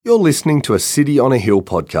You're listening to a City on a Hill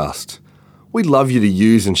podcast. We'd love you to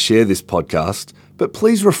use and share this podcast, but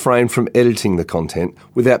please refrain from editing the content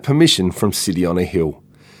without permission from City on a Hill.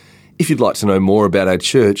 If you'd like to know more about our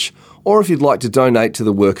church, or if you'd like to donate to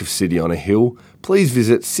the work of City on a Hill, please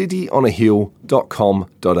visit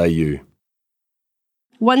cityonahill.com.au.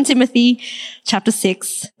 1 Timothy chapter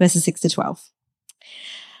 6, verses 6 to 12.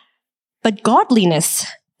 But godliness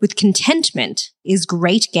with contentment is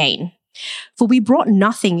great gain. For we brought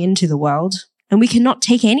nothing into the world, and we cannot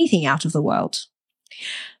take anything out of the world.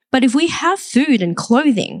 But if we have food and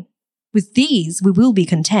clothing, with these we will be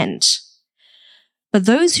content. But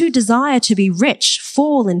those who desire to be rich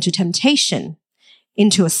fall into temptation,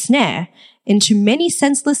 into a snare, into many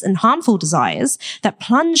senseless and harmful desires that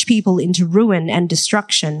plunge people into ruin and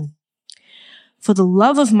destruction. For the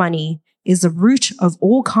love of money is the root of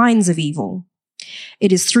all kinds of evil.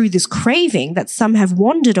 It is through this craving that some have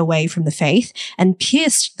wandered away from the faith and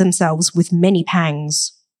pierced themselves with many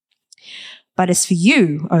pangs. But as for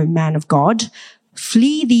you, O man of God,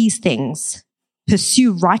 flee these things.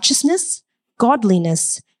 Pursue righteousness,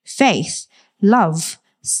 godliness, faith, love,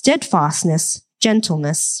 steadfastness,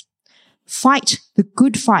 gentleness. Fight the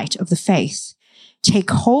good fight of the faith.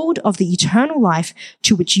 Take hold of the eternal life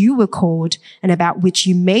to which you were called and about which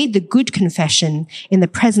you made the good confession in the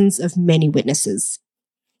presence of many witnesses.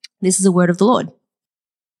 This is the word of the Lord.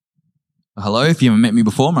 Hello, if you haven't met me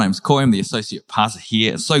before, my name's Corey. I'm the associate pastor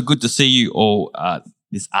here. It's so good to see you all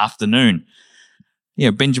this afternoon.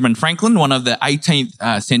 Yeah, Benjamin Franklin, one of the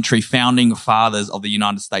 18th century founding fathers of the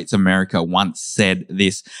United States of America, once said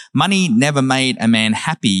this: "Money never made a man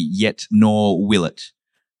happy, yet nor will it.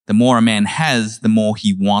 The more a man has, the more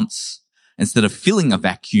he wants. Instead of filling a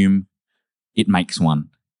vacuum, it makes one."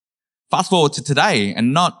 Fast forward to today,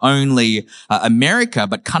 and not only America,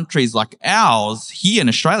 but countries like ours here in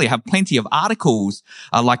Australia have plenty of articles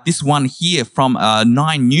like this one here from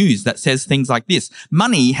 9 News that says things like this: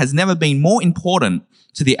 "Money has never been more important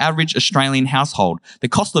to the average Australian household. The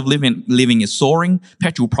cost of living is soaring,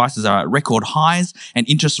 petrol prices are at record highs, and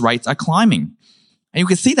interest rates are climbing." And you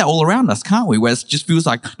can see that all around us, can't we? Where it just feels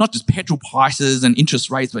like not just petrol prices and interest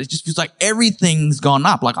rates, but it just feels like everything's gone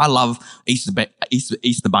up. Like, I love Easter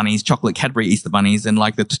bunnies, chocolate Cadbury Easter bunnies, and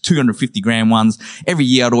like the 250 gram ones. Every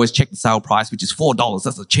year I'd always check the sale price, which is $4.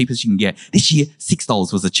 That's the cheapest you can get. This year,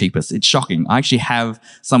 $6 was the cheapest. It's shocking. I actually have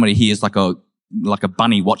somebody here is like a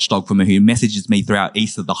bunny watchdog for me who messages me throughout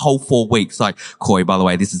Easter the whole 4 weeks. Like, "Corey, by the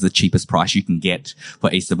way, this is the cheapest price you can get for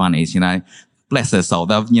Easter bunnies," Bless their soul.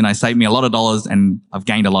 They've, saved me a lot of dollars, and I've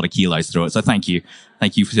gained a lot of kilos through it. So thank you.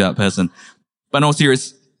 Thank you for that person. But in all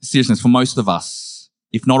seriousness, for most of us,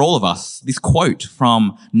 if not all of us, this quote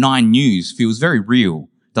from 9 News feels very real,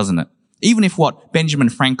 doesn't it? Even if what Benjamin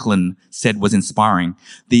Franklin said was inspiring,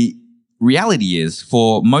 the reality is,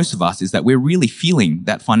 for most of us, is that we're really feeling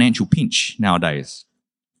that financial pinch nowadays.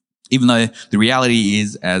 Even though the reality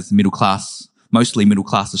is, as mostly middle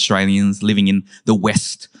class Australians living in the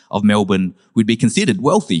west of Melbourne, would be considered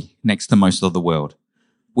wealthy next to most of the world.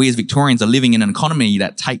 We as Victorians are living in an economy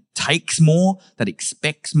that takes more, that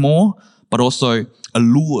expects more, but also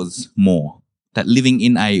allures more. That living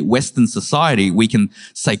in a Western society, we can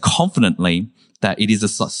say confidently that it is a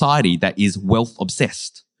society that is wealth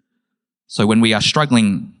obsessed. So when we are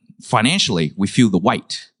struggling financially, we feel the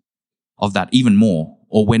weight of that even more.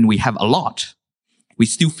 Or when we have a lot, we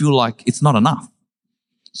still feel like it's not enough.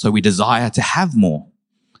 So we desire to have more.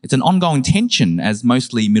 It's an ongoing tension as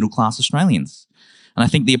mostly middle-class Australians. And I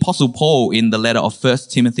think the Apostle Paul in the letter of 1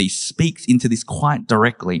 Timothy speaks into this quite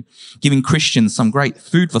directly, giving Christians some great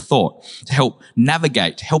food for thought to help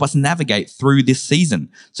us navigate through this season.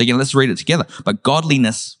 So again, let's read it together. "But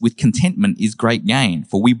godliness with contentment is great gain,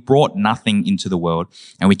 for we brought nothing into the world,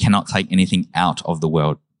 and we cannot take anything out of the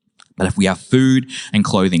world. But if we have food and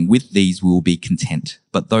clothing, with these we will be content.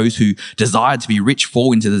 But those who desire to be rich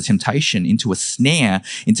fall into the temptation, into a snare,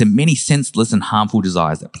 into many senseless and harmful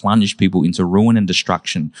desires that plunge people into ruin and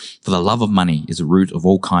destruction. For the love of money is the root of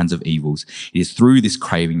all kinds of evils. It is through this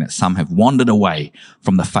craving that some have wandered away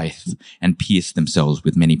from the faith and pierced themselves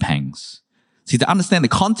with many pangs." See, to understand the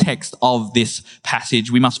context of this passage,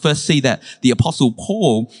 we must first see that the Apostle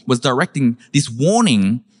Paul was directing this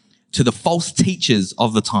warning to the false teachers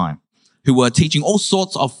of the time, who were teaching all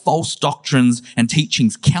sorts of false doctrines and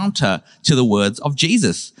teachings counter to the words of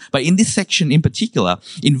Jesus. But in this section in particular,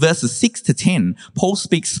 in verses 6 to 10, Paul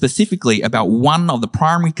speaks specifically about one of the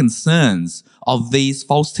primary concerns of these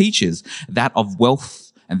false teachers, that of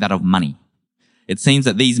wealth and that of money. It seems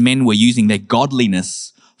that these men were using their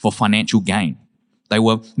godliness for financial gain. They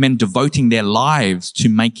were men devoting their lives to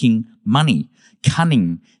making money,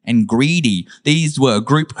 cunning, and greedy. These were a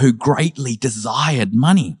group who greatly desired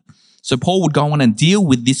money. So Paul would go on and deal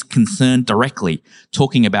with this concern directly,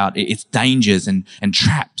 talking about its dangers and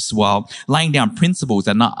traps, while laying down principles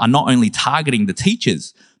that are not only targeting the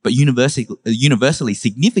teachers, but universally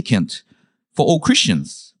significant for all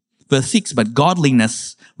Christians. Verse 6, but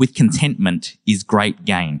godliness with contentment is great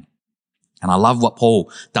gain. And I love what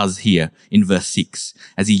Paul does here in verse 6,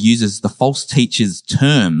 as he uses the false teachers'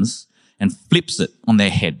 terms and flips it on their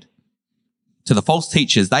head. To the false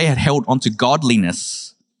teachers, they had held onto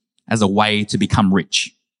godliness as a way to become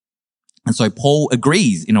rich. And so Paul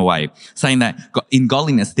agrees in a way, saying that in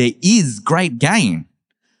godliness there is great gain,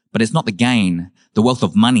 but it's not the gain, the wealth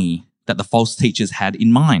of money that the false teachers had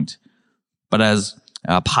in mind. But as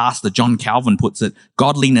Pastor John Calvin puts it,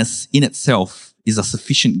 godliness in itself is a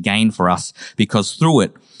sufficient gain for us, because through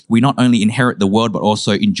it, we not only inherit the world, but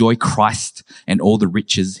also enjoy Christ and all the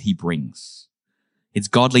riches he brings. It's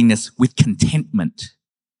godliness with contentment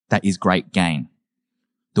that is great gain.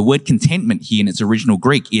 The word contentment here in its original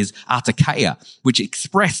Greek is artikeia, which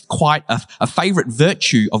expressed quite a favorite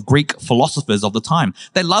virtue of Greek philosophers of the time.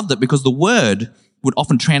 They loved it because the word would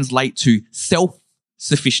often translate to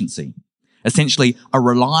self-sufficiency, essentially a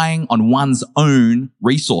relying on one's own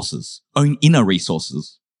resources, own inner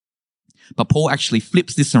resources. But Paul actually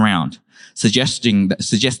flips this around, suggesting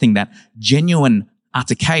that genuine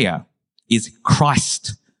artikeia is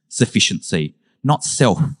Christ sufficiency, not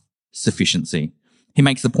self-sufficiency. He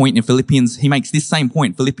makes this same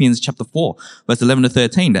point in Philippians chapter 4, verse 11 to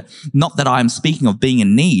 13, that not that I am speaking of being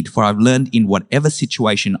in need, for I've learned in whatever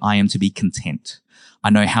situation I am to be content. I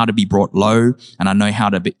know how to be brought low, and I know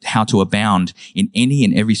how to abound in any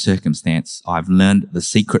and every circumstance. I've learned the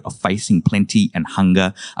secret of facing plenty and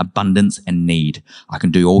hunger, abundance and need. I can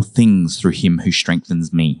do all things through him who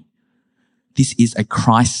strengthens me. This is a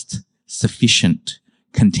Christ sufficient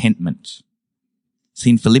contentment. See,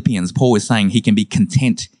 in Philippians, Paul is saying he can be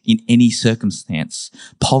content in any circumstance,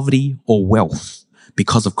 poverty or wealth,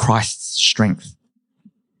 because of Christ's strength.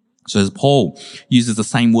 So as Paul uses the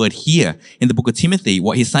same word here in the book of Timothy,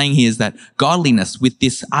 what he's saying here is that godliness with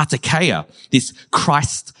this artikeia, this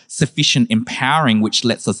Christ sufficient empowering, which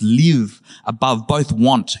lets us live above both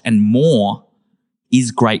want and more,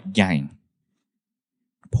 is great gain.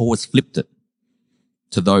 Paul has flipped it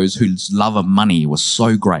to those whose love of money was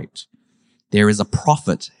so great. There is a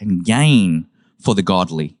profit and gain for the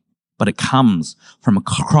godly, but it comes from a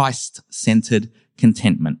Christ-centered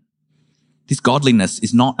contentment. This godliness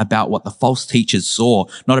is not about what the false teachers saw,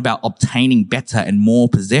 not about obtaining better and more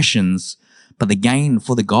possessions, but the gain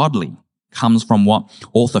for the godly comes from what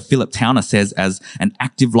author Philip Towner says as an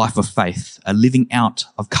active life of faith, a living out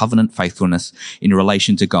of covenant faithfulness in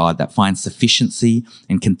relation to God that finds sufficiency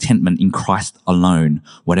and contentment in Christ alone,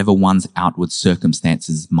 whatever one's outward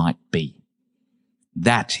circumstances might be.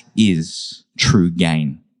 That is true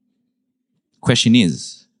gain. Question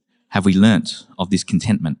is, have we learnt of this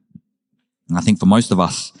contentment? And I think for most of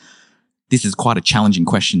us, this is quite a challenging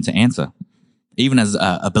question to answer. Even as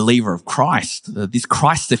a believer of Christ, this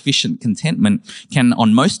Christ-sufficient contentment can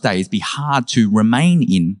on most days be hard to remain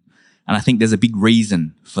in. And I think there's a big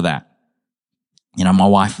reason for that. You know, my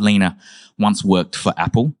wife, Lena, once worked for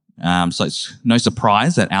Apple. So it's no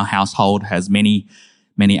surprise that our household has many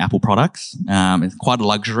Apple products. It's quite a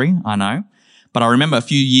luxury, I know. But I remember a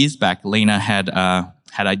few years back, Lena had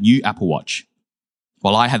a new Apple Watch.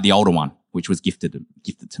 Well, I had the older one, which was gifted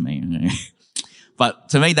to me. But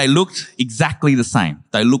to me, they looked exactly the same.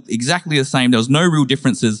 There was no real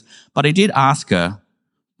differences. But I did ask her,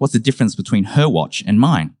 what's the difference between her watch and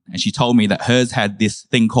mine? And she told me that hers had this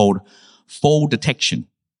thing called fall detection,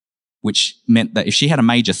 which meant that if she had a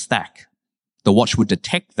major stack, the watch would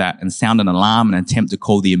detect that and sound an alarm and attempt to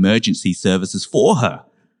call the emergency services for her.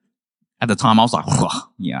 At the time, I was like,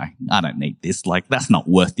 I don't need this. Like, that's not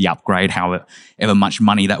worth the upgrade, however much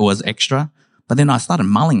money that was extra. But then I started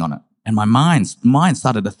mulling on it, and my mind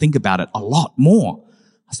started to think about it a lot more.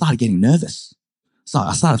 I started getting nervous. So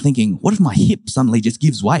I started thinking, what if my hip suddenly just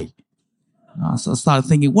gives way? So I started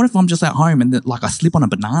thinking, what if I'm just at home and I slip on a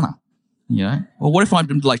banana? You know? Or what if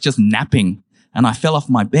I'm just napping and I fell off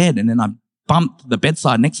my bed and then I bumped the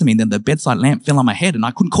bedside next to me and then the bedside lamp fell on my head and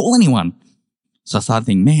I couldn't call anyone? So I started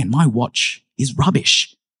thinking, man, my watch is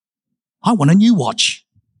rubbish. I want a new watch.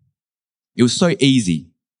 It was so easy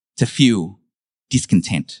to feel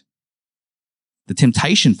discontent. The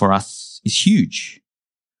temptation for us is huge.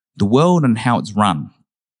 The world and how it's run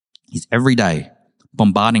is every day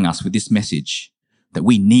bombarding us with this message that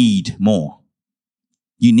we need more.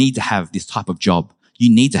 You need to have this type of job.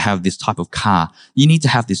 You need to have this type of car. You need to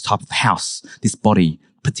have this type of house, this body,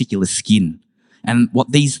 particular skin. And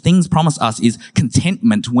what these things promise us is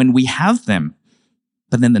contentment when we have them.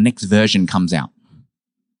 But then the next version comes out.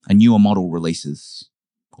 A newer model releases,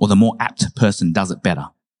 or the more apt person does it better.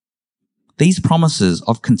 These promises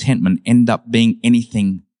of contentment end up being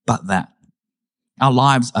anything but that. Our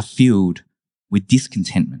lives are filled with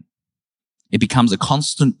discontentment. It becomes a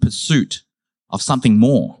constant pursuit of something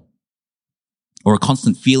more, or a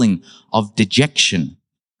constant feeling of dejection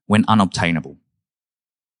when unobtainable.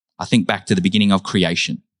 I think back to the beginning of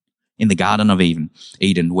creation in the Garden of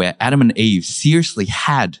Eden, where Adam and Eve seriously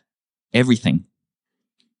had everything,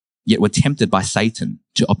 yet were tempted by Satan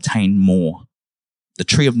to obtain more. The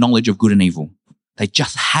tree of knowledge of good and evil. They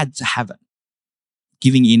just had to have it,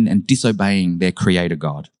 giving in and disobeying their creator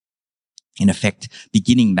God. In effect,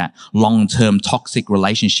 beginning that long-term toxic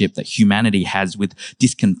relationship that humanity has with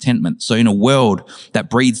discontentment. So in a world that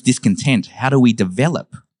breeds discontent, how do we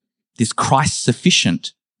develop this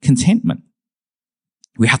Christ-sufficient contentment?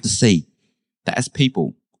 We have to see that as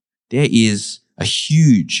people, there is a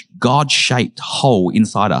huge God-shaped hole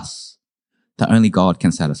inside us that only God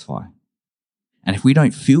can satisfy. And if we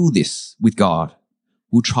don't fill this with God,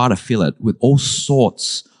 we'll try to fill it with all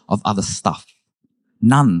sorts of other stuff.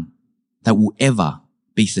 None that will ever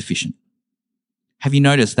be sufficient. Have you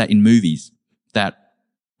noticed that in movies that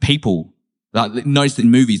people,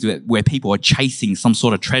 where people are chasing some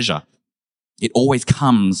sort of treasure, it always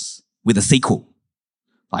comes with a sequel.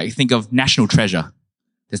 Like think of National Treasure.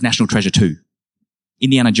 There's National Treasure 2.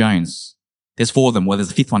 Indiana Jones. There's 4 of them. Well,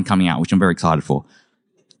 there's a 5th one coming out, which I'm very excited for.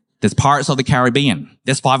 There's Pirates of the Caribbean.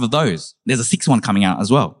 There's 5 of those. There's a 6th one coming out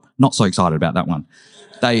as well. Not so excited about that one.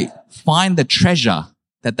 They find the treasure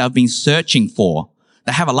that they've been searching for.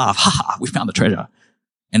 They have a laugh. Ha ha, we found the treasure.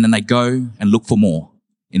 And then they go and look for more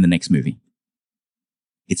in the next movie.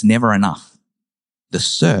 It's never enough. The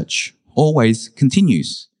search always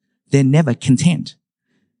continues. They're never content.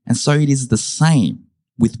 And so it is the same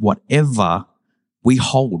with whatever we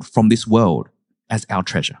hold from this world as our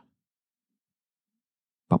treasure.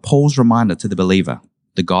 But Paul's reminder to the believer,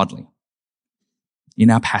 the godly, in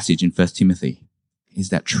our passage in 1 Timothy is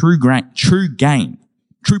that true gain,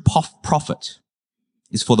 true profit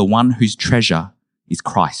is for the one whose treasure is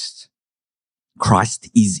Christ. Christ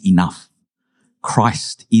is enough.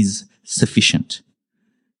 Christ is sufficient.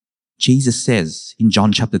 Jesus says in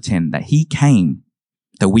John chapter 10 that he came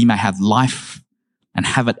that we may have life and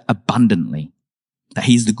have it abundantly. That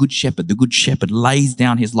he's the good shepherd. The good shepherd lays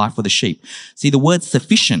down his life for the sheep. See, the word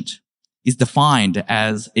sufficient is defined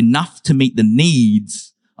as enough to meet the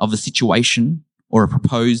needs of a situation or a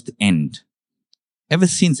proposed end. Ever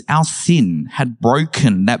since our sin had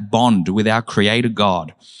broken that bond with our creator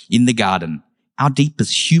God in the garden, our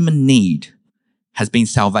deepest human need has been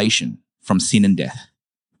salvation from sin and death.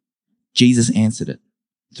 Jesus answered it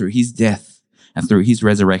through his death and through his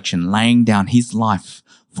resurrection, laying down his life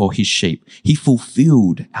for his sheep. He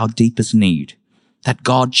fulfilled our deepest need, that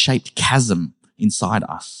God-shaped chasm inside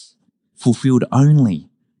us, fulfilled only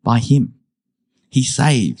by him. He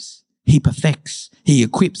saves, he perfects, he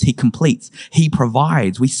equips, he completes, he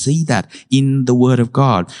provides. We see that in the word of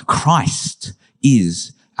God. Christ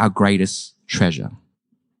is our greatest treasure.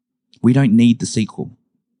 We don't need the sequel.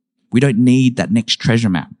 We don't need that next treasure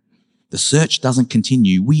map. The search doesn't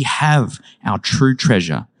continue. We have our true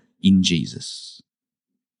treasure in Jesus.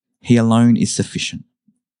 He alone is sufficient.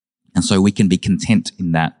 And so we can be content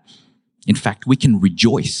in that. In fact, we can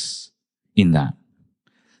rejoice in that.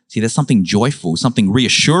 See, there's something joyful, something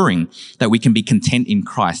reassuring that we can be content in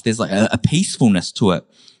Christ. There's like a peacefulness to it.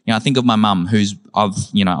 You know, I think of my mum, who's I've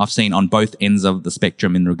seen on both ends of the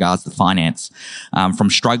spectrum in regards to finance, from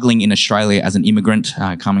struggling in Australia as an immigrant,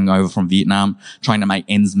 coming over from Vietnam, trying to make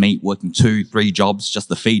ends meet, working 2-3 jobs just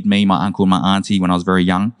to feed me, my uncle and my auntie when I was very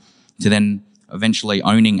young, to then eventually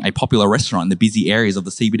owning a popular restaurant in the busy areas of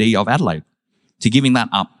the CBD of Adelaide, to giving that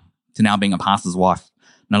up, to now being a pastor's wife,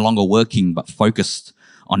 no longer working but focused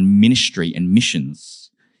on ministry and missions.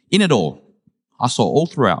 In it all, I saw all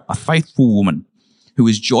throughout a faithful woman who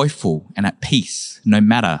is joyful and at peace no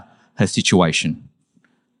matter her situation,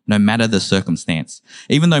 no matter the circumstance.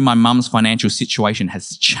 Even though my mum's financial situation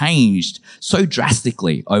has changed so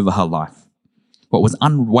drastically over her life, what was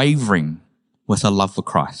unwavering was her love for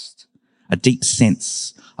Christ, a deep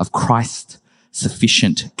sense of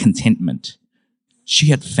Christ-sufficient contentment. She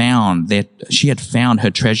had found her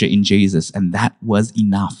treasure in Jesus, and that was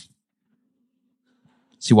enough.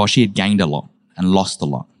 See, while she had gained a lot and lost a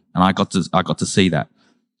lot, and I got to see that,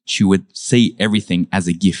 she would see everything as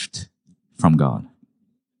a gift from God,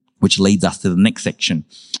 which leads us to the next section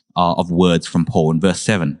of words from Paul in verse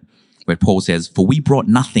 7, where Paul says, "For we brought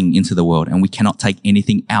nothing into the world, and we cannot take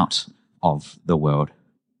anything out of the world.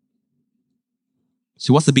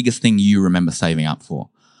 So what's the biggest thing you remember saving up for?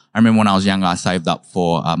 I remember when I was younger, I saved up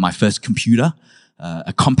for my first computer,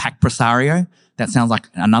 a compact Presario. That sounds like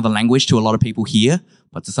another language to a lot of people here,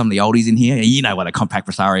 but to some of the oldies in here, you know what a compact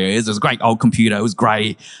Presario is. It was a great old computer. It was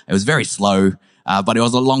grey. It was very slow, but it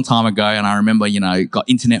was a long time ago. And I remember, got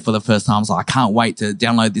internet for the first time. So I can't wait to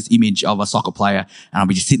download this image of a soccer player. And I'll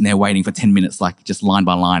be just sitting there waiting for 10 minutes, like just line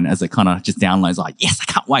by line as it kind of just downloads. Like, yes,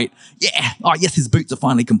 I can't wait. Yeah. Oh, yes, his boots are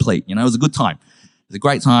finally complete. It was a good time. It was a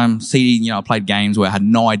great time. CD, I played games where I had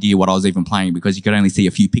no idea what I was even playing because you could only see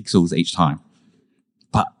a few pixels each time.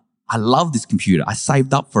 But I love this computer. I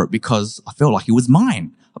saved up for it because I felt like it was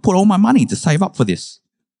mine. I put all my money to save up for this.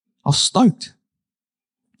 I was stoked.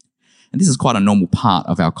 And this is quite a normal part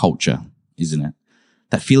of our culture, isn't it?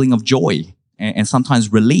 That feeling of joy and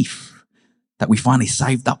sometimes relief that we finally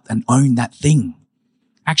saved up and own that thing.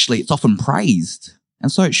 Actually, it's often praised,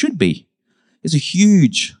 and so it should be. It's a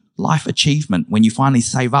huge life achievement when you finally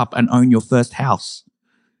save up and own your first house.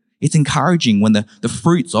 It's encouraging when the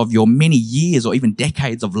fruits of your many years or even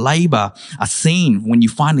decades of labor are seen when you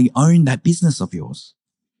finally own that business of yours.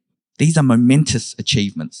 These are momentous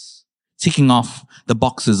achievements, ticking off the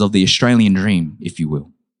boxes of the Australian dream, if you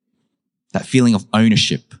will. That feeling of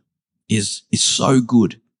ownership is so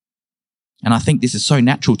good. And I think this is so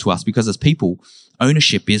natural to us because as people,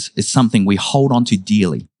 ownership is something we hold on to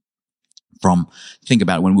dearly. Think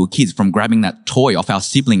about it when we were kids, from grabbing that toy off our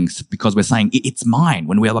siblings because we're saying, it's mine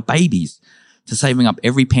when we were babies, to saving up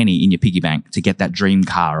every penny in your piggy bank to get that dream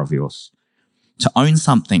car of yours. To own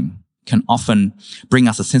something can often bring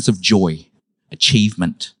us a sense of joy,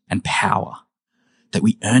 achievement, and power, that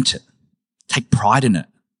we earned it, take pride in it.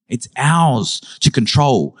 It's ours to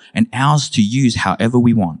control and ours to use however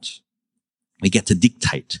we want. We get to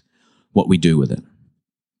dictate what we do with it.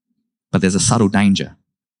 But there's a subtle danger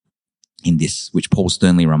in this, which Paul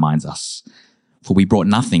sternly reminds us. For we brought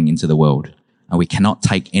nothing into the world, and we cannot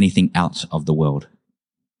take anything out of the world.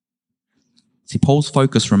 See, Paul's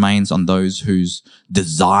focus remains on those whose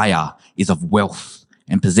desire is of wealth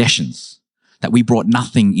and possessions, that we brought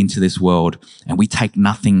nothing into this world and we take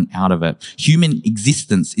nothing out of it. Human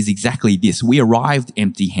existence is exactly this. We arrived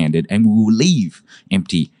empty-handed and we will leave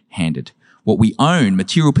empty-handed. What we own,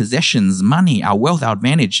 material possessions, money, our wealth, our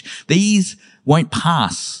advantage, these won't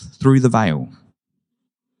pass through the veil.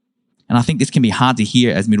 And I think this can be hard to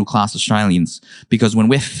hear as middle-class Australians because when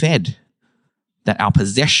we're fed that our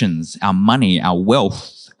possessions, our money, our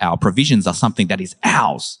wealth, our provisions are something that is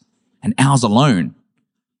ours and ours alone,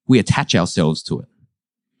 we attach ourselves to it,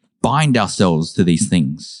 bind ourselves to these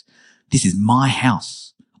things. This is my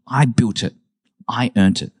house. I built it. I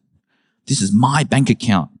earned it. This is my bank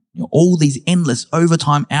account. All these endless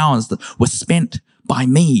overtime hours that were spent by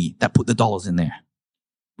me that put the dollars in there.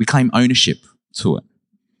 We claim ownership to it.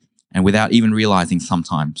 And without even realizing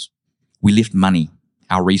sometimes, we lift money,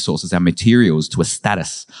 our resources, our materials to a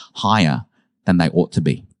status higher than they ought to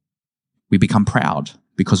be. We become proud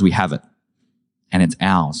because we have it and it's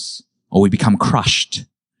ours. Or we become crushed,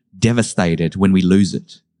 devastated when we lose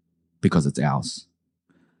it because it's ours.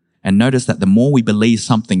 And notice that the more we believe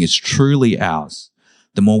something is truly ours,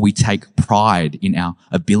 the more we take pride in our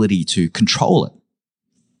ability to control it.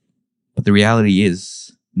 But the reality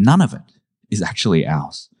is, none of it is actually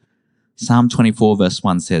ours. Psalm 24 verse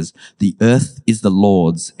 1 says, "The earth is the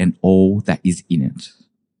Lord's and all that is in it."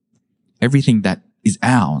 Everything that is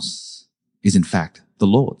ours is in fact the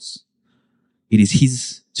Lord's. It is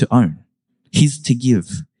His to own, His to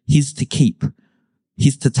give, His to keep,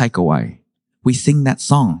 His to take away. We sing that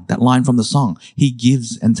song, that line from the song, He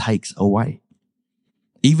gives and takes away.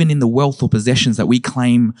 Even in the wealth or possessions that we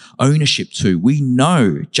claim ownership to, we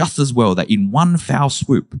know just as well that in one foul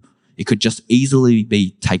swoop, it could just easily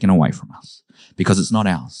be taken away from us because it's not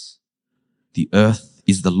ours. The earth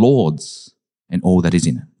is the Lord's and all that is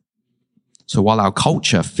in it. So while our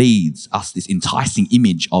culture feeds us this enticing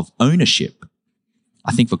image of ownership,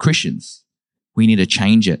 I think for Christians, we need to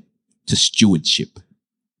change it to stewardship.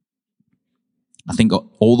 I think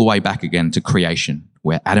all the way back again to creation,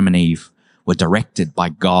 where Adam and Eve were directed by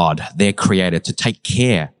God, their creator, to take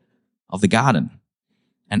care of the garden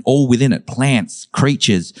and all within it, plants,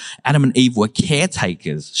 creatures. Adam and Eve were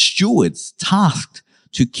caretakers, stewards, tasked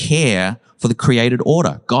to care for the created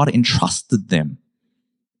order. God entrusted them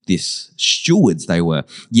this. Stewards they were,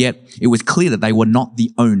 yet it was clear that they were not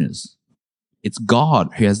the owners. It's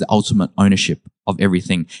God who has the ultimate ownership of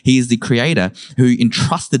everything. He is the creator who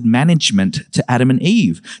entrusted management to Adam and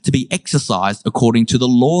Eve to be exercised according to the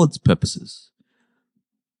Lord's purposes.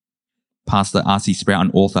 Pastor R.C. Sproul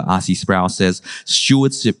and author R.C. Sproul says,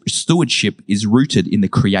 stewardship is rooted in the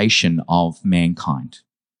creation of mankind.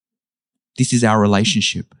 This is our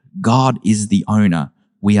relationship. God is the owner.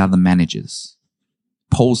 We are the managers.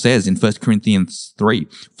 Paul says in 1 Corinthians 3,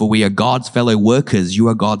 for we are God's fellow workers. You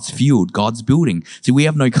are God's field, God's building. See, we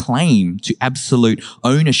have no claim to absolute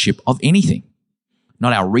ownership of anything.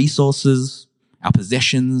 Not our resources, our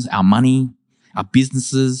possessions, our money, our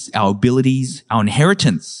businesses, our abilities, our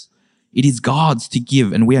inheritance. It is God's to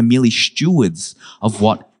give, and we are merely stewards of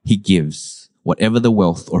what he gives, whatever the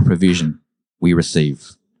wealth or provision we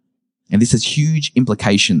receive. And this has huge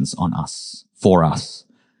implications on us, for us.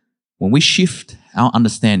 When we shift our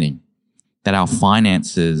understanding that our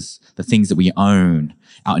finances, the things that we own,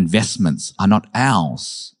 our investments are not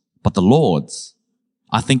ours, but the Lord's,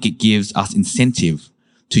 I think it gives us incentive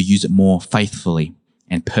to use it more faithfully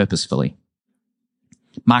and purposefully.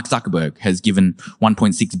 Mark Zuckerberg has given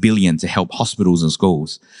 $1.6 billion to help hospitals and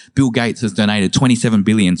schools. Bill Gates has donated $27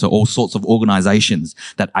 billion to all sorts of organizations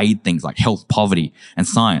that aid things like health, poverty, and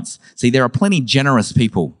science. See, there are plenty generous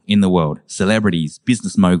people in the world, celebrities,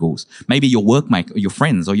 business moguls, maybe your workmate or your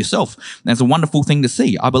friends or yourself. That's a wonderful thing to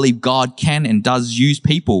see. I believe God can and does use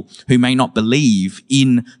people who may not believe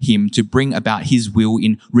in him to bring about his will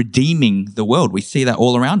in redeeming the world. We see that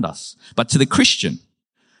all around us. But to the Christian,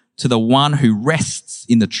 to the one who rests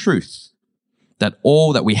in the truth that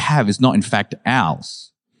all that we have is not in fact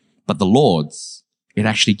ours, but the Lord's, it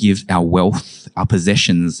actually gives our wealth, our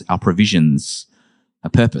possessions, our provisions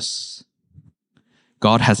a purpose.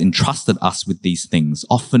 God has entrusted us with these things,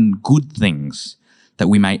 often good things, that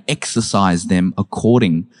we may exercise them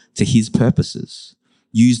according to his purposes.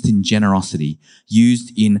 Used in generosity,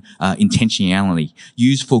 used in intentionality,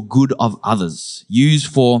 used for good of others, used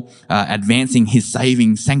for advancing his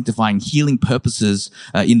saving, sanctifying, healing purposes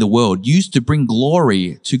in the world, used to bring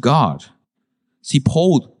glory to God. See,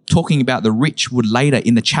 Paul, talking about the rich, would later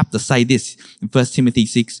in the chapter say this in 1 Timothy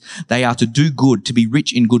 6, they are to do good, to be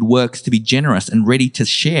rich in good works, to be generous and ready to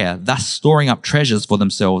share, thus storing up treasures for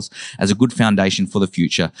themselves as a good foundation for the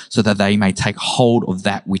future, so that they may take hold of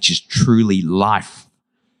that which is truly life.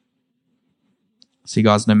 See,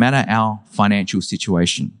 guys, no matter our financial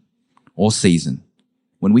situation or season,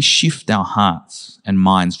 when we shift our hearts and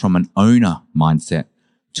minds from an owner mindset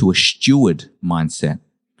to a steward mindset,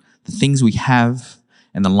 the things we have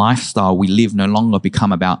and the lifestyle we live no longer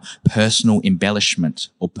become about personal embellishment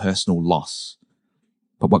or personal loss.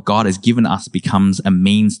 But what God has given us becomes a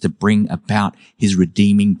means to bring about his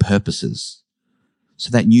redeeming purposes. So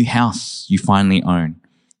that new house you finally own,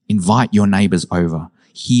 invite your neighbors over.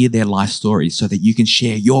 Hear their life stories so that you can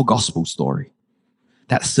share your gospel story.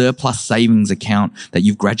 That surplus savings account that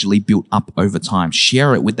you've gradually built up over time,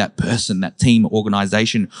 share it with that person, that team,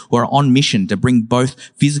 organization who are on mission to bring both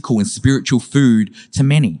physical and spiritual food to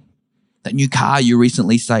many. That new car you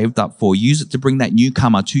recently saved up for, use it to bring that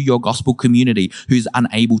newcomer to your gospel community who's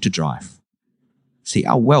unable to drive. See,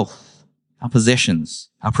 our wealth, our possessions,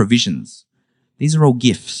 our provisions, these are all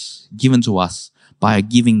gifts given to us by a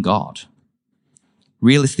giving God.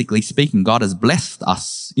 Realistically speaking, God has blessed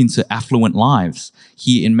us into affluent lives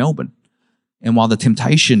here in Melbourne. And while the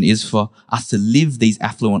temptation is for us to live these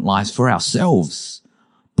affluent lives for ourselves,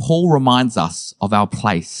 Paul reminds us of our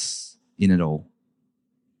place in it all.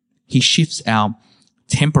 He shifts our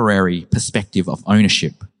temporary perspective of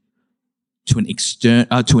ownership to an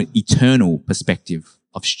eternal perspective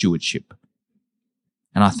of stewardship.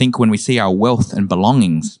 And I think when we see our wealth and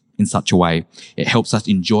belongings in such a way, it helps us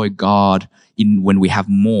enjoy God in when we have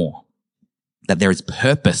more, that there is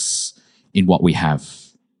purpose in what we have,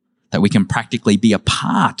 that we can practically be a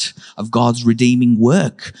part of God's redeeming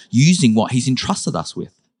work using what he's entrusted us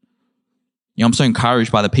with. You know, I'm so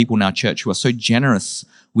encouraged by the people in our church who are so generous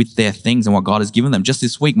with their things and what God has given them. Just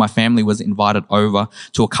this week, my family was invited over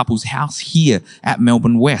to a couple's house here at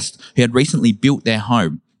Melbourne West who had recently built their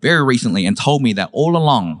home, very recently, and told me that all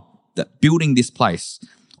along, that building this place,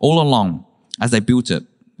 all along, as they built it,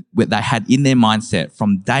 what they had in their mindset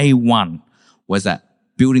from day one was that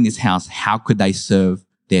building this house, how could they serve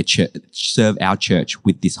their church, serve our church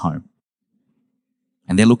with this home?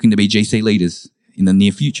 And they're looking to be GC leaders in the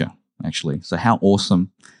near future, actually. So how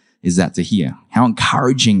awesome is that to hear? How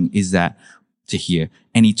encouraging is that to hear?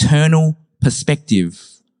 An eternal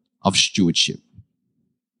perspective of stewardship.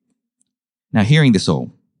 Now, hearing this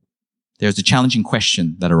all, there's a challenging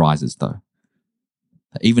question that arises, though.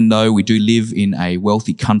 Even though we do live in a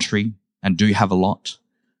wealthy country and do have a lot,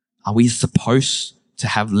 are we supposed to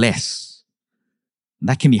have less? And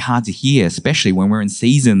that can be hard to hear, especially when we're in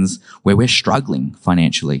seasons where we're struggling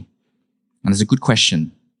financially. And it's a good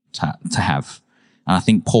question to have. And I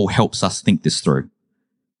think Paul helps us think this through.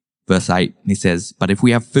 Verse 8, he says, "But if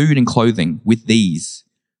we have food and clothing, with these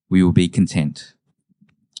we will be content."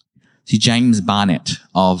 See, James Barnett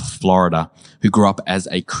of Florida, who grew up as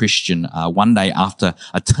a Christian, one day after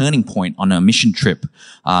a turning point on a mission trip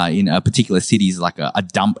in a particular city, like a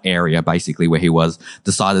dump area basically where he was,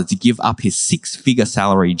 decided to give up his 6-figure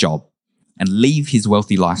salary job and leave his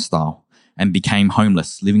wealthy lifestyle, and became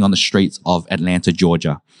homeless, living on the streets of Atlanta,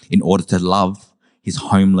 Georgia, in order to love his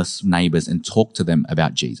homeless neighbors and talk to them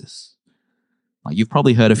about Jesus. Like, you've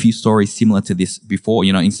probably heard a few stories similar to this before,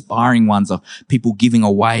 inspiring ones of people giving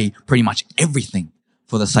away pretty much everything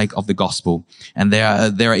for the sake of the gospel. And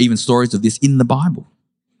there are even stories of this in the Bible.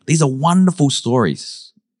 These are wonderful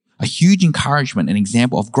stories, a huge encouragement, an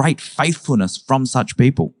example of great faithfulness from such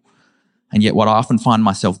people. And yet what I often find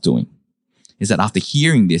myself doing is that after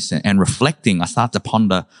hearing this and reflecting, I start to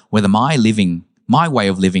ponder whether my way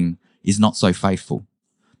of living is not so faithful.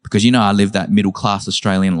 Because, I live that middle-class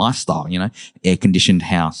Australian lifestyle, air-conditioned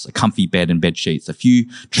house, a comfy bed and bed sheets, a few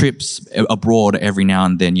trips abroad every now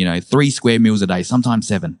and then, 3 square meals a day, sometimes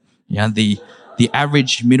 7. The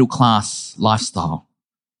average middle-class lifestyle.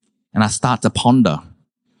 And I start to ponder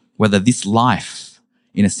whether this life,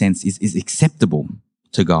 in a sense, is acceptable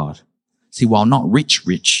to God. See, while not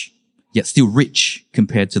rich, yet still rich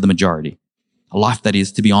compared to the majority. A life that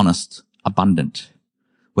is, to be honest, abundant.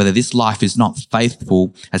 Whether this life is not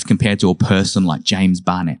faithful as compared to a person like James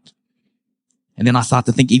Barnett. And then I start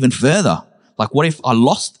to think even further, like, what if I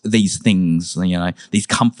lost these things, these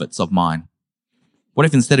comforts of mine? What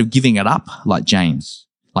if instead of giving it up like James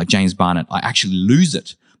Barnett, I actually lose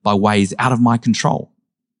it by ways out of my control?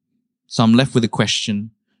 So I'm left with a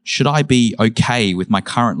question, should I be okay with my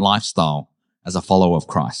current lifestyle as a follower of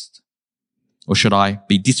Christ? Or should I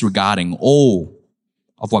be disregarding all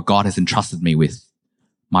of what God has entrusted me with?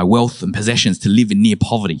 My wealth and possessions, to live in near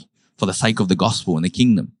poverty for the sake of the gospel and the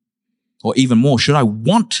kingdom? Or even more, should I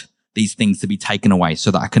want these things to be taken away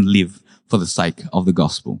so that I can live for the sake of the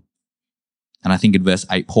gospel? And I think in verse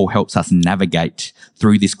 8, Paul helps us navigate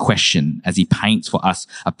through this question as he paints for us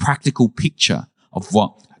a practical picture of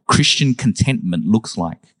what Christian contentment looks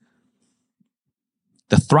like.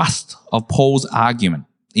 The thrust of Paul's argument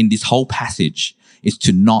in this whole passage is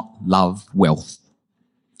to not love wealth.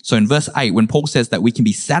 So in verse 8, when Paul says that we can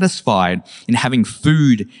be satisfied in having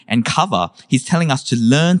food and cover, he's telling us to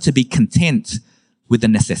learn to be content with the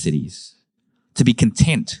necessities, to be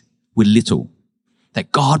content with little,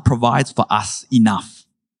 that God provides for us enough.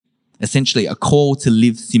 Essentially, a call to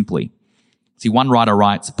live simply. See, one writer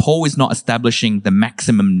writes, Paul is not establishing the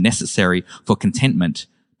maximum necessary for contentment,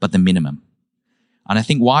 but the minimum. And I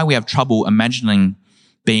think why we have trouble imagining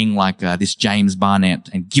being like this James Barnett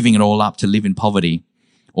and giving it all up to live in poverty,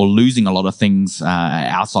 or losing a lot of things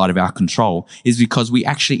outside of our control, is because we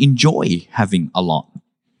actually enjoy having a lot.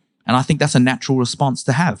 And I think that's a natural response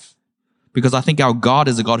to have. Because I think our God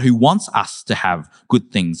is a God who wants us to have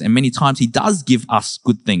good things. And many times he does give us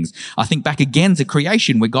good things. I think back again to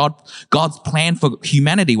creation, where God's plan for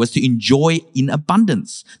humanity was to enjoy in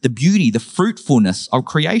abundance the beauty, the fruitfulness of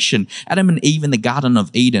creation. Adam and Eve in the Garden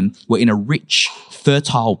of Eden were in a rich,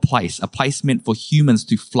 fertile place, a place meant for humans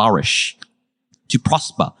to flourish, to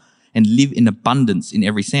prosper and live in abundance in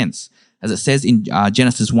every sense. As it says in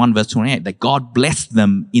Genesis 1 verse 28, that God blessed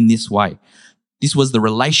them in this way. This was the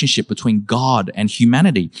relationship between God and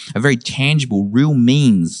humanity, a very tangible, real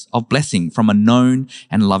means of blessing from a known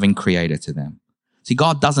and loving creator to them. See,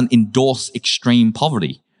 God doesn't endorse extreme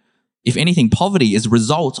poverty. If anything, poverty is a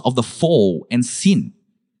result of the fall through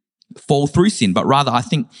sin. But rather, I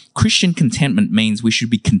think Christian contentment means we should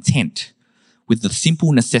be content with the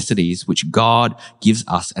simple necessities which God gives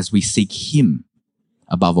us as we seek him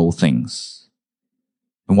above all things.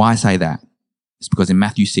 And why I say that is because in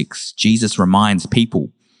Matthew 6, Jesus reminds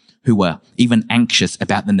people who were even anxious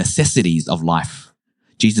about the necessities of life.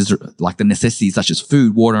 Jesus, like the necessities such as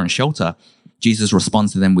food, water, and shelter, Jesus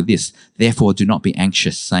responds to them with this: therefore do not be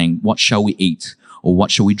anxious, saying, what shall we eat? Or what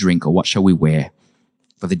shall we drink? Or what shall we wear?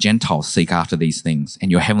 For the Gentiles seek after these things, and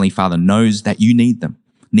your heavenly Father knows that you need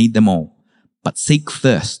them all. But seek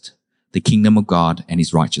first the kingdom of God and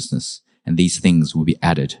his righteousness, and these things will be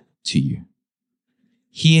added to you.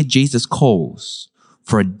 Here Jesus calls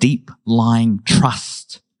for a deep-lying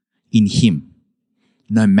trust in him,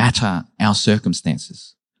 no matter our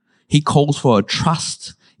circumstances. He calls for a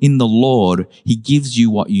trust in the Lord. He gives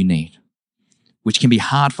you what you need, which can be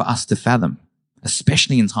hard for us to fathom,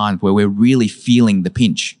 especially in times where we're really feeling the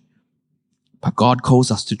pinch. But God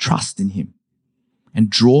calls us to trust in him and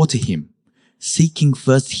draw to him, seeking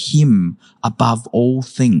first him above all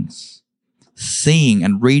things. seeing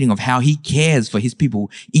and reading of how he cares for his people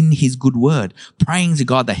in his good word, praying to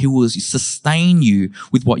God that he will sustain you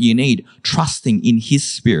with what you need, trusting in his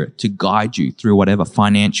spirit to guide you through whatever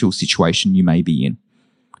financial situation you may be in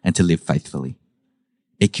and to live faithfully.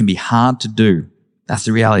 It can be hard to do. That's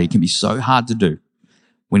the reality. It can be so hard to do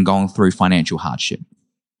when going through financial hardship.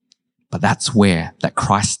 But that's where that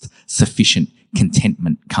Christ sufficient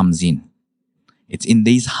contentment comes in. It's in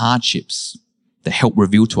these hardships that help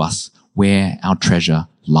reveal to us where our treasure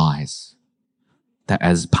lies. That,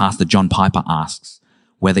 as Pastor John Piper asks,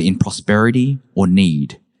 whether in prosperity or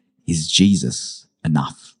need, is Jesus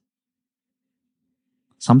enough?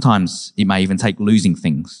 Sometimes it may even take losing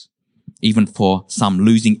things, even for some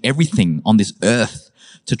losing everything on this earth,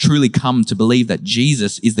 to truly come to believe that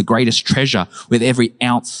Jesus is the greatest treasure with every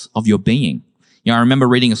ounce of your being. I remember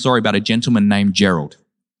reading a story about a gentleman named Gerald,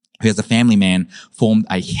 who as a family man formed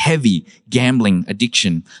a heavy gambling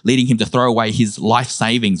addiction, leading him to throw away his life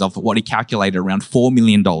savings of what he calculated around $4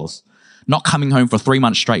 million, not coming home for 3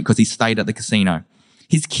 months straight because he stayed at the casino.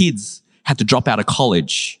 His kids had to drop out of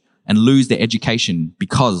college and lose their education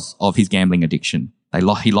because of his gambling addiction.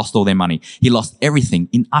 He lost all their money. He lost everything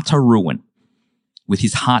in utter ruin, with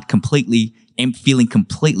his heart feeling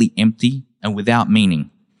completely empty and without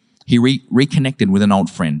meaning. He reconnected with an old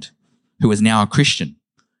friend who was now a Christian,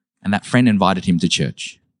 and that friend invited him to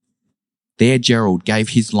church. There, Gerald gave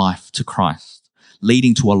his life to Christ,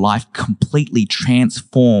 leading to a life completely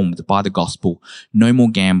transformed by the gospel. No more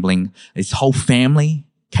gambling. His whole family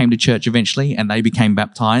came to church eventually, and they became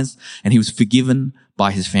baptized, and he was forgiven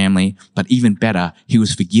by his family. But even better, he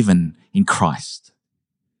was forgiven in Christ.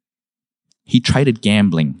 He traded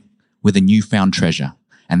gambling with a newfound treasure,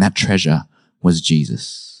 and that treasure was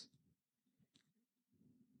Jesus.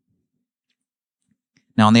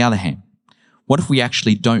 Now, on the other hand, what if we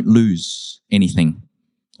actually don't lose anything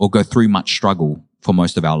or go through much struggle for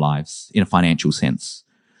most of our lives in a financial sense?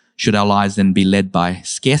 Should our lives then be led by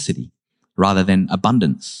scarcity rather than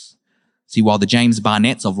abundance? See, while the James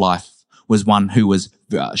Barnetts of life was one who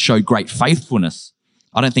showed great faithfulness,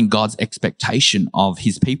 I don't think God's expectation of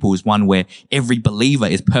his people is one where every believer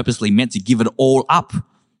is purposely meant to give it all up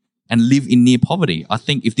and live in near poverty. I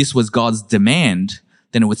think if this was God's demand,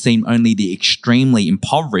 then it would seem only the extremely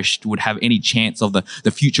impoverished would have any chance of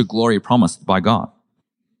the future glory promised by God.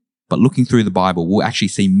 But looking through the Bible, we'll actually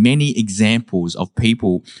see many examples of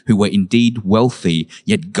people who were indeed wealthy,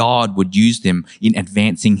 yet God would use them in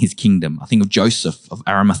advancing his kingdom. I think of Joseph of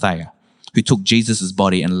Arimathea, who took Jesus'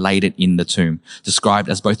 body and laid it in the tomb, described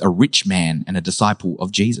as both a rich man and a disciple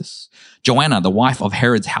of Jesus. Joanna, the wife of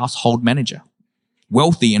Herod's household manager,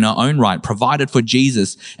 wealthy in her own right, provided for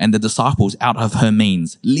Jesus and the disciples out of her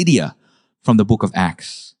means. Lydia, from the book of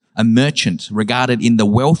Acts, a merchant regarded in the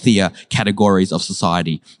wealthier categories of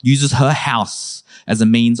society, uses her house as a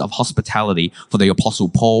means of hospitality for the apostle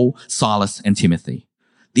Paul, Silas, and Timothy.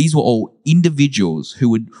 These were all individuals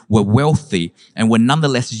who were wealthy and were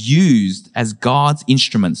nonetheless used as God's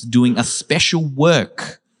instruments, doing a special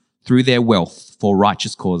work through their wealth for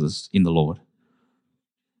righteous causes in the Lord.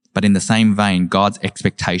 But in the same vein, God's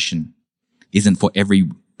expectation isn't for every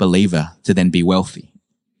believer to then be wealthy,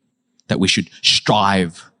 that we should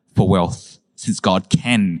strive for wealth, since God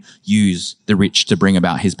can use the rich to bring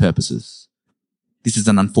about his purposes. This is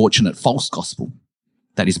an unfortunate false gospel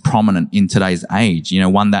that is prominent in today's age,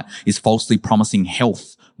 one that is falsely promising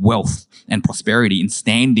health, wealth, and prosperity in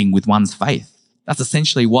standing with one's faith. That's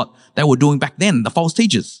essentially what they were doing back then, the false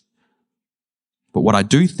teachers. But what I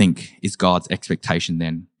do think is God's expectation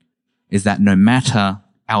then is that no matter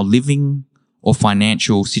our living or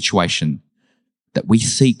financial situation, that we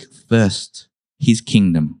seek first his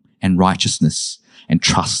kingdom and righteousness and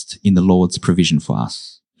trust in the Lord's provision for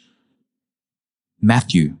us.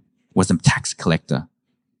 Matthew was a tax collector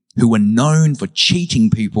who were known for cheating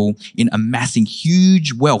people in amassing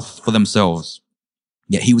huge wealth for themselves.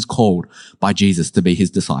 Yet he was called by Jesus to be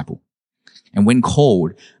his disciple. And when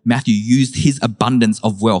called, Matthew used his abundance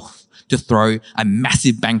of wealth to throw a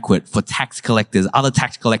massive banquet for other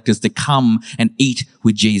tax collectors to come and eat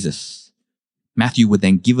with Jesus. Matthew would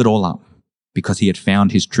then give it all up because he had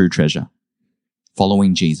found his true treasure,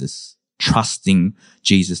 following Jesus, trusting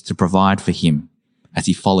Jesus to provide for him as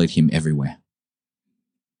he followed him everywhere.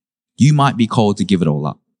 You might be called to give it all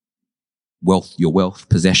up. Your wealth,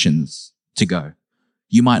 possessions, to go.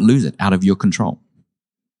 You might lose it out of your control.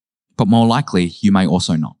 But more likely, you may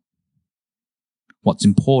also not. What's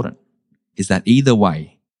important is that either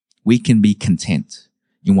way, we can be content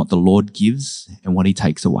in what the Lord gives and what he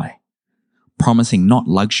takes away, promising not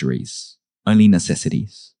luxuries, only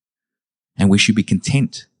necessities. And we should be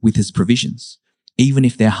content with his provisions, even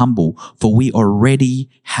if they're humble, for we already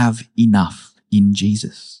have enough in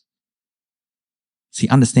Jesus. See,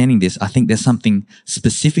 understanding this, I think there's something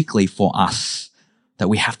specifically for us that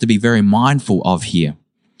we have to be very mindful of here.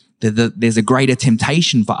 There's a greater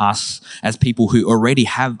temptation for us as people who already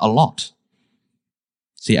have a lot.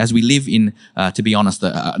 See, as we live in, to be honest,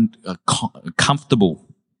 a comfortable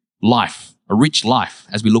life, a rich life,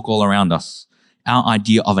 as we look all around us, our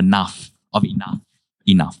idea of enough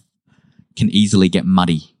can easily get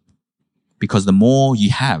muddy, because the more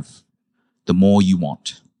you have, the more you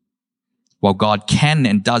want. While God can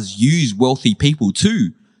and does use wealthy people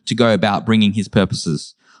too to go about bringing his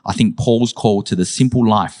purposes, I think Paul's call to the simple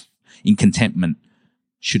life in contentment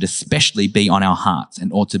should especially be on our hearts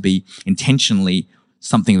and ought to be intentionally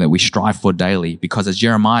something that we strive for daily, because as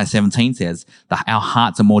Jeremiah 17 says, that our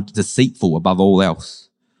hearts are more deceitful above all else.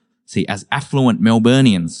 See, as affluent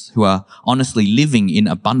Melburnians who are honestly living in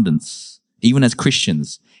abundance, even as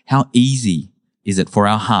Christians, how easy is it for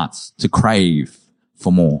our hearts to crave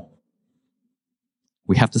for more?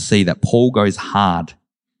 We have to see that Paul goes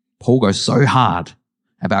so hard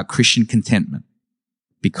about Christian contentment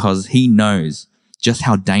because he knows just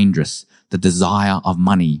how dangerous the desire of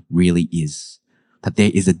money really is, that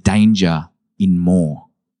there is a danger in more.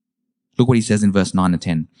 Look what he says in verse 9 and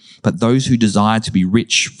 10. But those who desire to be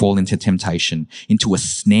rich fall into temptation, into a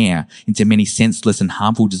snare, into many senseless and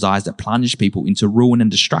harmful desires that plunge people into ruin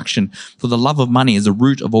and destruction. For the love of money is the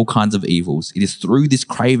root of all kinds of evils. It is through this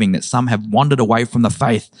craving that some have wandered away from the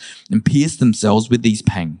faith and pierced themselves with these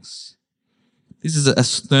pangs. This is a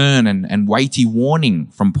stern and weighty warning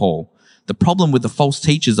from Paul. The problem with the false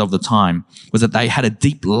teachers of the time was that they had a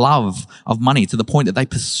deep love of money to the point that they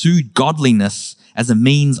pursued godliness as a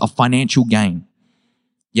means of financial gain.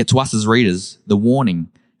 Yet to us as readers, the warning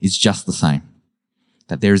is just the same,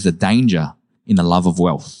 that there is a danger in the love of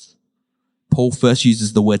wealth. Paul first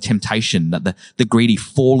uses the word temptation, that the greedy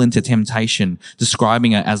fall into temptation,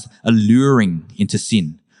 describing it as alluring into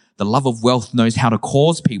sin. The love of wealth knows how to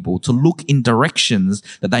cause people to look in directions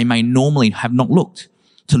that they may normally have not looked,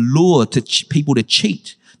 to lure people to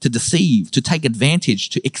cheat, to deceive, to take advantage,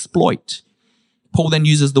 to exploit. Paul then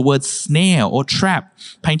uses the word snare or trap,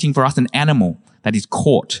 painting for us an animal that is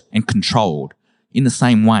caught and controlled. In the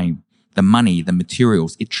same way, the money, the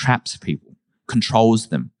materials, it traps people, controls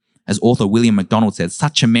them. As author William MacDonald said,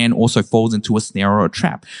 such a man also falls into a snare or a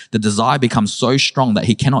trap. The desire becomes so strong that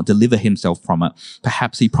he cannot deliver himself from it.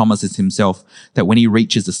 Perhaps he promises himself that when he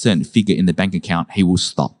reaches a certain figure in the bank account, he will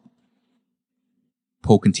stop.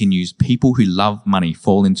 Paul continues, people who love money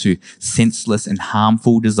fall into senseless and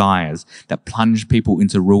harmful desires that plunge people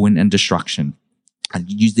into ruin and destruction. I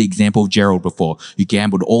used the example of Gerald before, who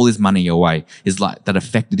gambled all his money away, that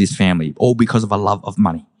affected his family, all because of a love of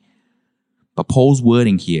money. But Paul's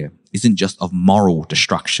wording here isn't just of moral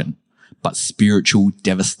destruction, but spiritual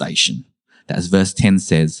devastation. That, as verse 10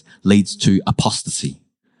 says, leads to apostasy.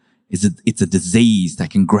 It's a disease that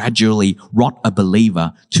can gradually rot a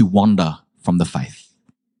believer to wander from the faith.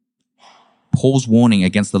 Paul's warning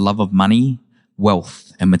against the love of money,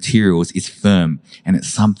 wealth, and materials is firm, and it's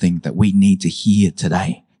something that we need to hear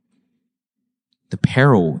today. The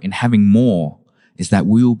peril in having more is that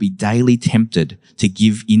we will be daily tempted to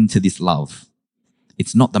give in to this love.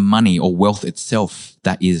 It's not the money or wealth itself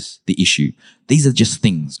that is the issue. These are just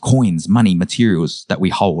things, coins, money, materials that we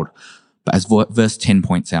hold. But as verse 10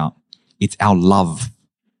 points out, it's our love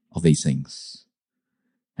of these things.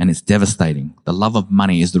 And it's devastating. The love of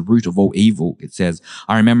money is the root of all evil, it says.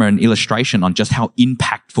 I remember an illustration on just how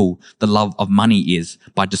impactful the love of money is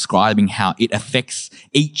by describing how it affects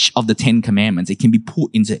each of the 10 commandments. It can be put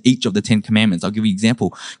into each of the 10 commandments. I'll give you an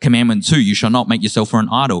example. Commandment 2, you shall not make yourself for an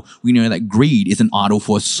idol. We know that greed is an idol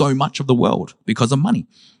for so much of the world because of money.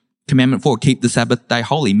 Commandment 4, keep the Sabbath day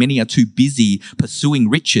holy. Many are too busy pursuing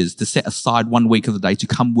riches to set aside 1 week of the day to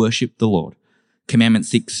come worship the Lord. Commandment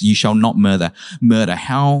 6, you shall not murder. Murder.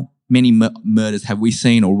 How many murders have we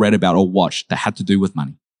seen or read about or watched that had to do with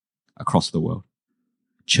money across the world?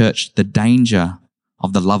 Church, the danger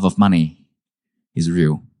of the love of money is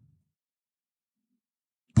real.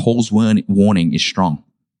 Paul's warning is strong.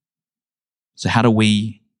 So how do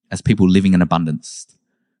we, as people living in abundance,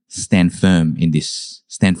 stand firm in this,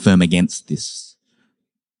 stand firm against this?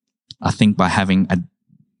 I think by having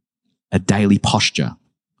a daily posture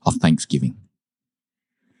of thanksgiving.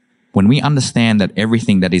 When we understand that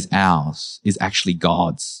everything that is ours is actually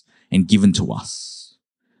God's and given to us,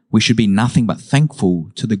 we should be nothing but thankful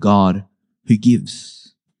to the God who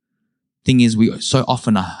gives. Thing is, we so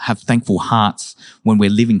often have thankful hearts when we're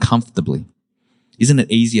living comfortably. Isn't it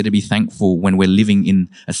easier to be thankful when we're living in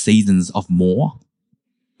seasons of more?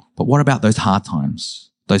 But what about those hard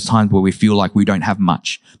times? Those times where we feel like we don't have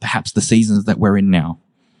much, perhaps the seasons that we're in now.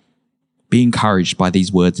 Be encouraged by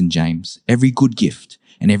these words in James. Every good gift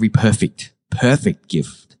and every perfect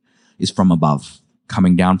gift is from above,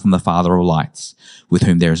 coming down from the Father of lights, with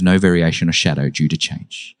whom there is no variation or shadow due to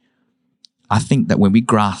change. I think that when we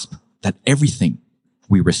grasp that everything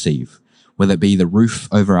we receive, whether it be the roof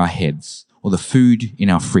over our heads or the food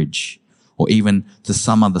in our fridge, or even to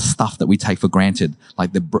some of the stuff that we take for granted,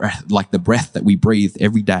 like the breath that we breathe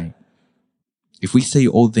every day, if we see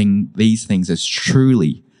these things as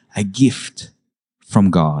truly a gift from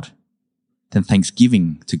God, then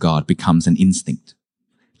thanksgiving to God becomes an instinct,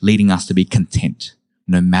 leading us to be content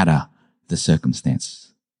no matter the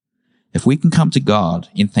circumstance. If we can come to God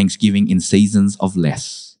in thanksgiving in seasons of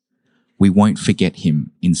less, we won't forget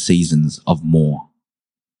him in seasons of more.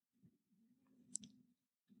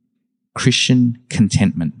 Christian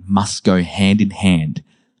contentment must go hand in hand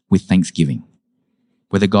with thanksgiving.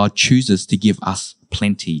 Whether God chooses to give us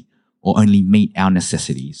plenty or only meet our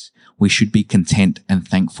necessities, we should be content and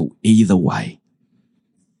thankful either way.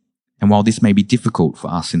 And while this may be difficult for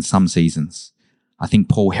us in some seasons, I think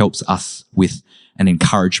Paul helps us with an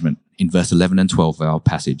encouragement in verse 11 and 12 of our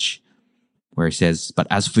passage, where he says, "But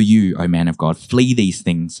as for you, O man of God, flee these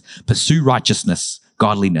things, pursue righteousness,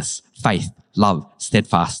 godliness, faith, love,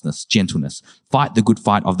 steadfastness, gentleness. Fight the good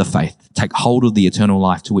fight of the faith. Take hold of the eternal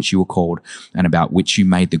life to which you were called and about which you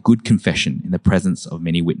made the good confession in the presence of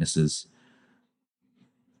many witnesses."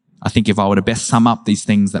 I think if I were to best sum up these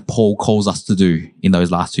things that Paul calls us to do in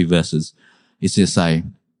those last two verses, is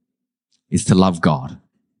to love God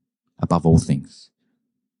above all things.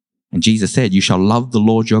 And Jesus said, "You shall love the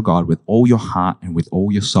Lord your God with all your heart and with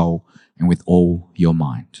all your soul and with all your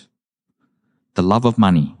mind." The love of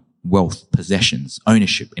money, wealth, possessions,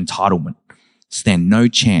 ownership, entitlement stand no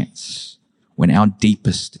chance when our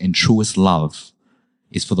deepest and truest love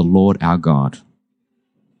is for the Lord our God.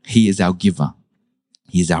 He is our giver.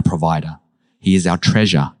 He is our provider. He is our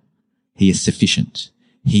treasure. He is sufficient.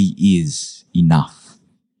 He is enough.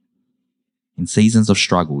 In seasons of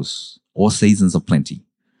struggles or seasons of plenty,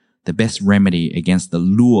 the best remedy against the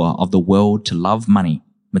lure of the world to love money,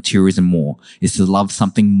 materialism more, is to love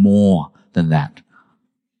something more than that.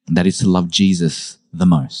 And that is to love Jesus the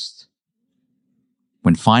most.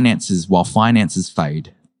 While finances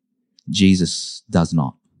fade, Jesus does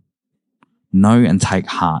not. Know and take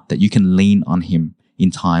heart that you can lean on him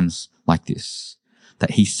in times like this,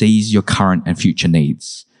 that he sees your current and future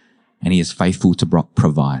needs, and he is faithful to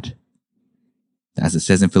provide. As it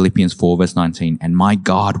says in Philippians 4 verse 19, "And my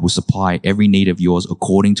God will supply every need of yours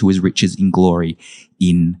according to his riches in glory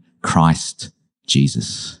in Christ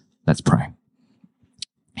Jesus." Let's pray.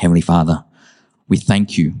 Heavenly Father, we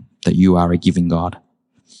thank you that you are a giving God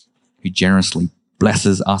who generously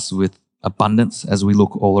blesses us with abundance as we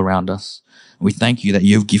look all around us. We thank you that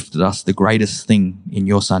you've gifted us the greatest thing in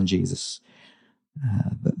your Son, Jesus,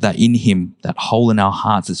 that in him, that hole in our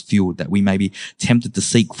hearts is filled, that we may be tempted to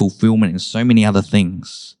seek fulfillment in so many other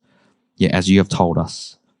things. Yet as you have told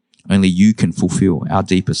us, only you can fulfill our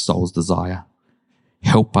deepest soul's desire.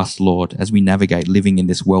 Help us, Lord, as we navigate living in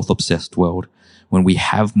this wealth-obsessed world. When we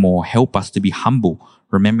have more, help us to be humble,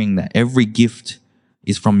 remembering that every gift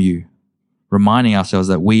is from you, reminding ourselves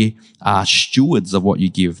that we are stewards of what you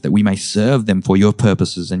give, that we may serve them for your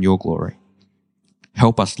purposes and your glory.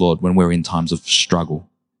 Help us, Lord, when we're in times of struggle,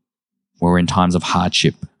 when we're in times of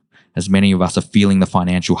hardship, as many of us are feeling the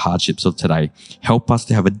financial hardships of today. Help us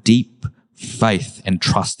to have a deep faith and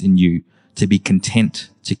trust in you, to be content,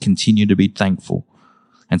 to continue to be thankful,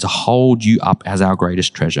 and to hold you up as our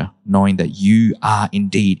greatest treasure, knowing that you are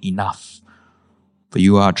indeed enough. For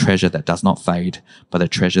you are a treasure that does not fade, but a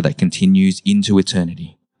treasure that continues into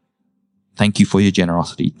eternity. Thank you for your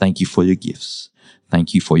generosity. Thank you for your gifts.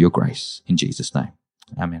 Thank you for your grace. In Jesus' name,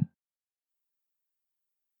 amen.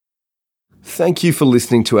 Thank you for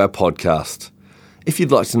listening to our podcast. If you'd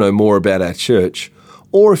like to know more about our church,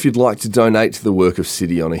 or if you'd like to donate to the work of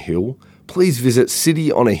City on a Hill, please visit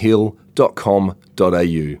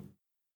cityonahill.com.au.